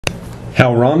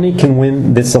How Romney Can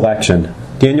Win This Election.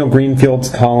 Daniel Greenfield's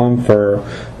column for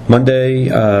Tuesday,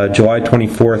 July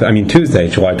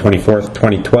 24th,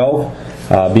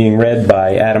 2012, being read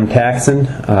by Adam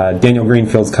Taxin. Daniel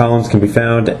Greenfield's columns can be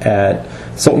found at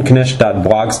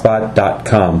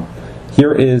sultankanish.blogspot.com.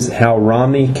 Here is how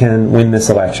Romney can win this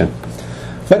election.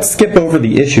 Let's skip over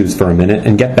the issues for a minute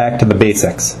and get back to the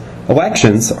basics.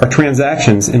 Elections are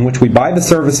transactions in which we buy the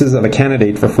services of a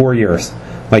candidate for 4 years.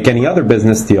 Like any other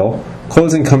business deal,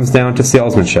 closing comes down to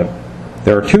salesmanship.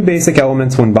 There are two basic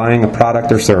elements when buying a product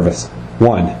or service.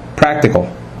 1. Practical.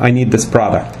 I need this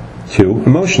product. 2.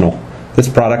 Emotional. This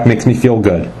product makes me feel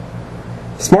good.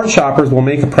 Smart shoppers will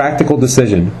make a practical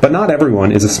decision, but not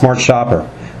everyone is a smart shopper.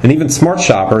 And even smart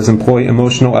shoppers employ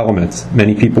emotional elements.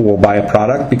 Many people will buy a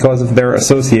product because of their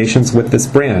associations with this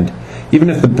brand, even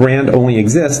if the brand only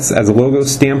exists as a logo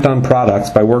stamped on products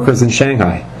by workers in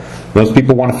Shanghai. Most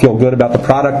people want to feel good about the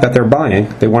product that they're buying.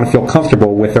 They want to feel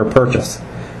comfortable with their purchase.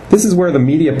 This is where the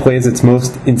media plays its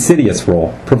most insidious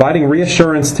role, providing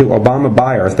reassurance to Obama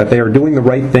buyers that they are doing the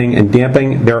right thing and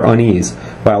damping their unease,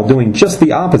 while doing just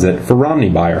the opposite for Romney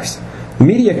buyers. The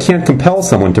media can't compel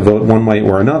someone to vote one way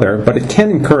or another, but it can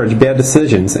encourage bad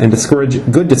decisions and discourage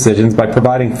good decisions by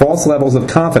providing false levels of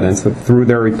confidence through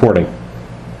their reporting.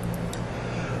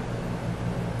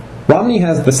 Romney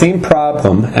has the same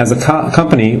problem as a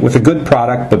company with a good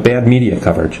product but bad media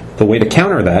coverage. The way to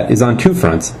counter that is on two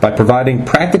fronts, by providing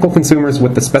practical consumers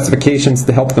with the specifications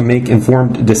to help them make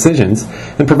informed decisions,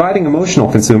 and providing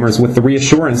emotional consumers with the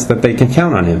reassurance that they can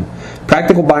count on him.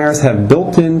 Practical buyers have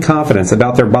built-in confidence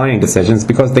about their buying decisions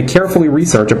because they carefully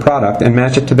research a product and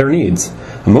match it to their needs.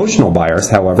 Emotional buyers,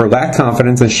 however, lack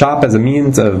confidence and shop as a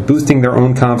means of boosting their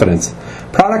own confidence.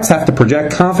 Products have to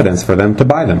project confidence for them to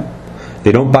buy them.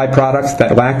 They don't buy products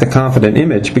that lack the confident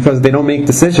image because they don't make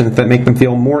decisions that make them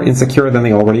feel more insecure than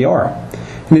they already are.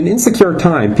 In an insecure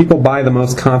time, people buy the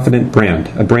most confident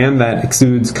brand, a brand that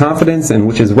exudes confidence and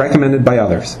which is recommended by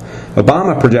others.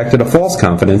 Obama projected a false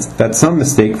confidence that some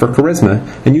mistake for charisma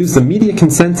and used the media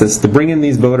consensus to bring in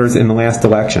these voters in the last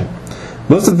election.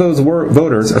 Most of those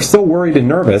voters are still worried and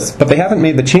nervous, but they haven't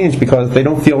made the change because they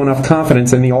don't feel enough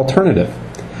confidence in the alternative.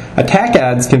 Attack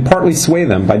ads can partly sway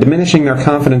them by diminishing their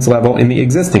confidence level in the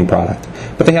existing product,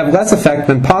 but they have less effect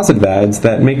than positive ads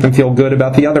that make them feel good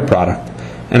about the other product.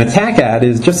 An attack ad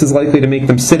is just as likely to make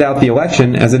them sit out the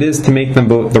election as it is to make them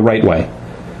vote the right way.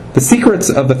 The secrets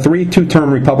of the three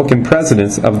two-term Republican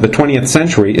presidents of the 20th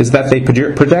century is that they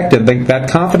projected that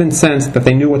confident sense that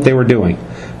they knew what they were doing.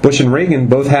 Bush and Reagan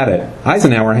both had it.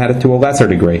 Eisenhower had it to a lesser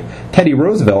degree. Teddy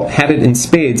Roosevelt had it in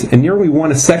spades and nearly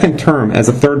won a second term as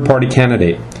a third-party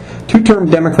candidate. Two-term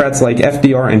Democrats like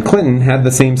FDR and Clinton had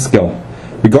the same skill.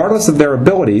 Regardless of their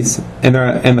abilities and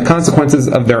the consequences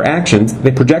of their actions,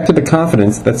 they projected a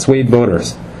confidence that swayed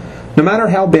voters. No matter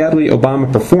how badly Obama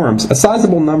performs, a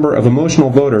sizable number of emotional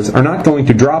voters are not going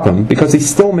to drop him because he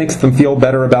still makes them feel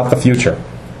better about the future.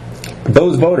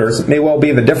 Those voters may well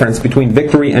be the difference between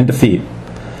victory and defeat.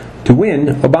 To win,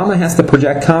 Obama has to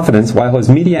project confidence while his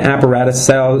media apparatus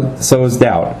sows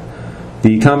doubt.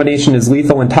 The combination is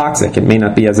lethal and toxic. It may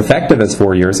not be as effective as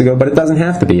 4 years ago, but it doesn't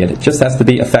have to be. It just has to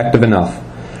be effective enough.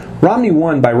 Romney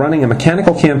won by running a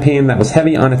mechanical campaign that was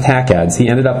heavy on attack ads. He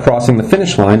ended up crossing the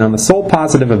finish line on the sole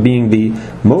positive of being the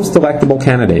most electable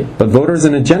candidate. But voters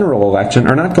in a general election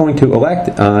are not going to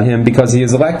elect him because he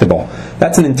is electable.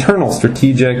 That's an internal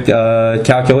strategic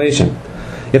calculation.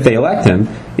 If they elect him,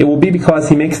 it will be because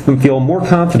he makes them feel more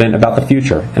confident about the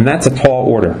future, and that's a tall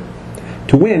order.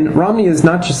 To win, Romney is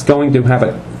not just going to have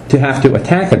to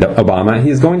attack Obama, he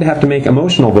is going to have to make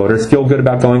emotional voters feel good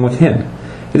about going with him.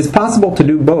 It is possible to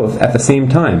do both at the same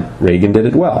time. Reagan did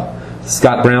it well.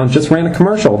 Scott Brown just ran a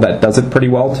commercial that does it pretty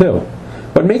well too.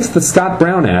 What makes the Scott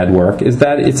Brown ad work is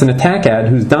that it's an attack ad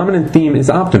whose dominant theme is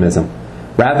optimism.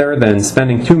 Rather than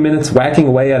spending 2 minutes whacking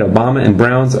away at Obama and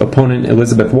Brown's opponent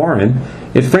Elizabeth Warren,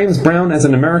 it frames Brown as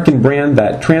an American brand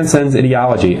that transcends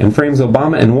ideology and frames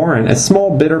Obama and Warren as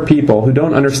small, bitter people who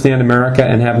don't understand America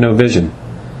and have no vision.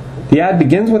 The ad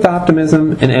begins with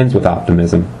optimism and ends with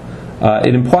optimism.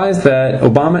 It implies that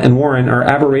Obama and Warren are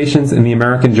aberrations in the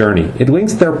American journey. It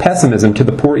links their pessimism to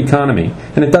the poor economy,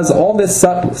 and it does all this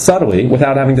subtly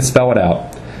without having to spell it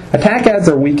out. Attack ads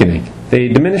are weakening. They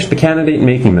diminish the candidate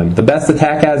making them. The best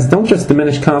attack ads don't just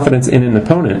diminish confidence in an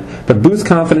opponent, but boost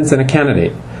confidence in a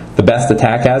candidate. The best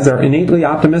attack ads are innately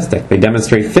optimistic. They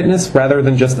demonstrate fitness rather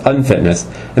than just unfitness,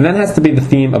 and that has to be the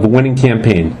theme of a winning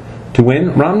campaign. To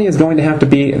win, Romney is going to have to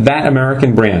be that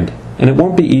American brand. And it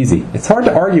won't be easy. It's hard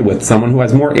to argue with someone who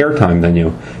has more airtime than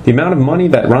you. The amount of money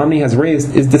that Romney has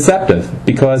raised is deceptive,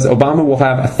 because Obama will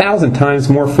have 1,000 times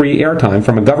more free airtime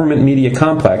from a government media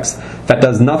complex that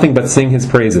does nothing but sing his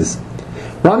praises.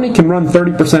 Romney can run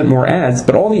 30% more ads,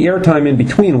 but all the airtime in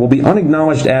between will be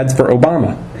unacknowledged ads for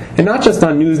Obama. And not just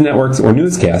on news networks or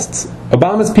newscasts.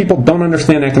 Obama's people don't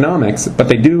understand economics, but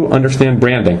they do understand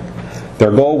branding.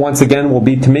 Their goal, once again, will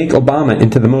be to make Obama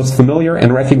into the most familiar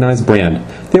and recognized brand.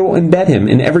 They will embed him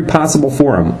in every possible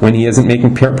forum. When he isn't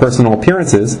making personal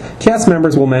appearances, cast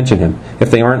members will mention him. If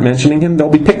they aren't mentioning him, they'll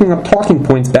be picking up talking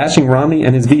points bashing Romney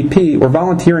and his VP or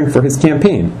volunteering for his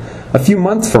campaign. A few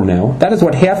months from now, that is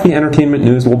what half the entertainment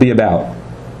news will be about.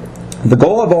 The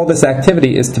goal of all this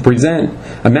activity is to present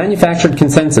a manufactured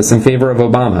consensus in favor of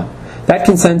Obama. That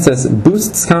consensus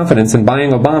boosts confidence in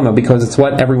buying Obama because it's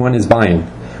what everyone is buying.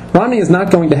 Romney is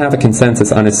not going to have a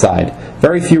consensus on his side.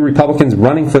 Very few Republicans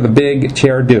running for the big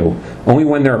chair do. Only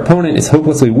when their opponent is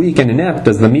hopelessly weak and inept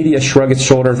does the media shrug its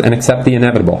shoulders and accept the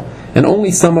inevitable. And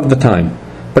only some of the time.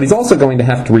 But he's also going to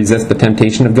have to resist the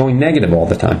temptation of going negative all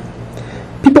the time.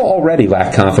 People already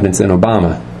lack confidence in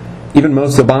Obama. Even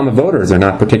most Obama voters are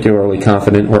not particularly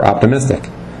confident or optimistic.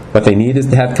 What they need is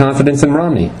to have confidence in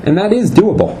Romney, and that is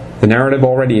doable. The narrative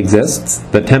already exists.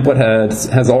 The template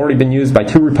has already been used by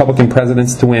 2 Republican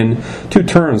presidents to win 2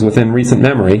 terms within recent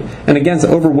memory, and against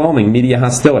overwhelming media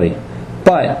hostility.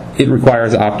 But it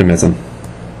requires optimism.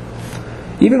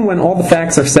 Even when all the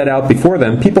facts are set out before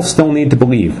them, people still need to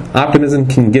believe. Optimism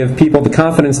can give people the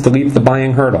confidence to leap the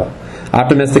buying hurdle.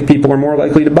 Optimistic people are more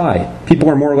likely to buy. People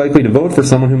are more likely to vote for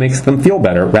someone who makes them feel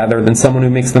better rather than someone who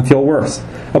makes them feel worse.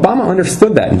 Obama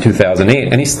understood that in 2008,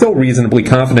 and he's still reasonably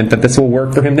confident that this will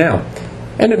work for him now.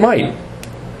 And it might.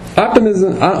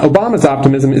 Obama's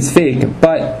optimism is fake,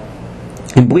 but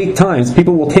in bleak times,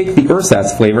 people will take the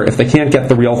ersatz flavor if they can't get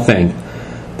the real thing.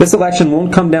 This election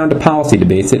won't come down to policy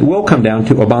debates. It will come down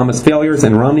to Obama's failures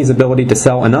and Romney's ability to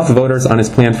sell enough voters on his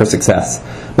plan for success.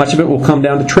 Much of it will come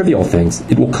down to trivial things.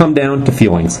 It will come down to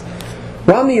feelings.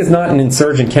 Romney is not an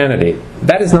insurgent candidate.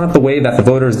 That is not the way that the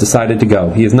voters decided to go.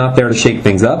 He is not there to shake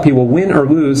things up. He will win or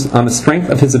lose on the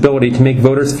strength of his ability to make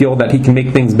voters feel that he can make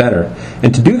things better.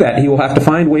 And to do that, he will have to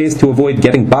find ways to avoid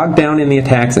getting bogged down in the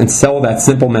attacks and sell that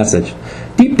simple message.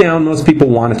 Deep down, most people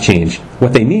want to change.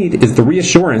 What they need is the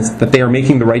reassurance that they are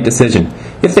making the right decision.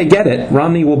 If they get it,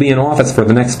 Romney will be in office for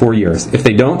the next 4 years. If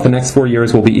they don't, the next 4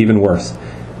 years will be even worse.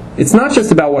 It's not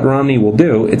just about what Romney will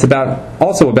do, it's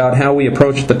also about how we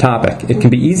approach the topic. It can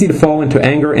be easy to fall into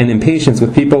anger and impatience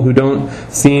with people who don't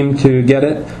seem to get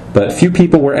it, but few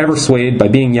people were ever swayed by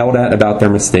being yelled at about their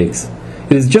mistakes.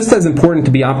 It is just as important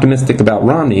to be optimistic about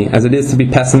Romney as it is to be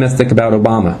pessimistic about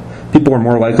Obama. People are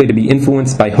more likely to be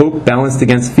influenced by hope balanced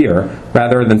against fear,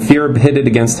 rather than fear pitted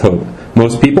against hope.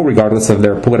 Most people, regardless of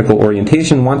their political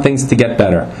orientation, want things to get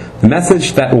better. The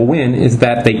message that will win is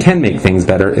that they can make things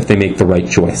better if they make the right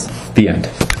choice. The end.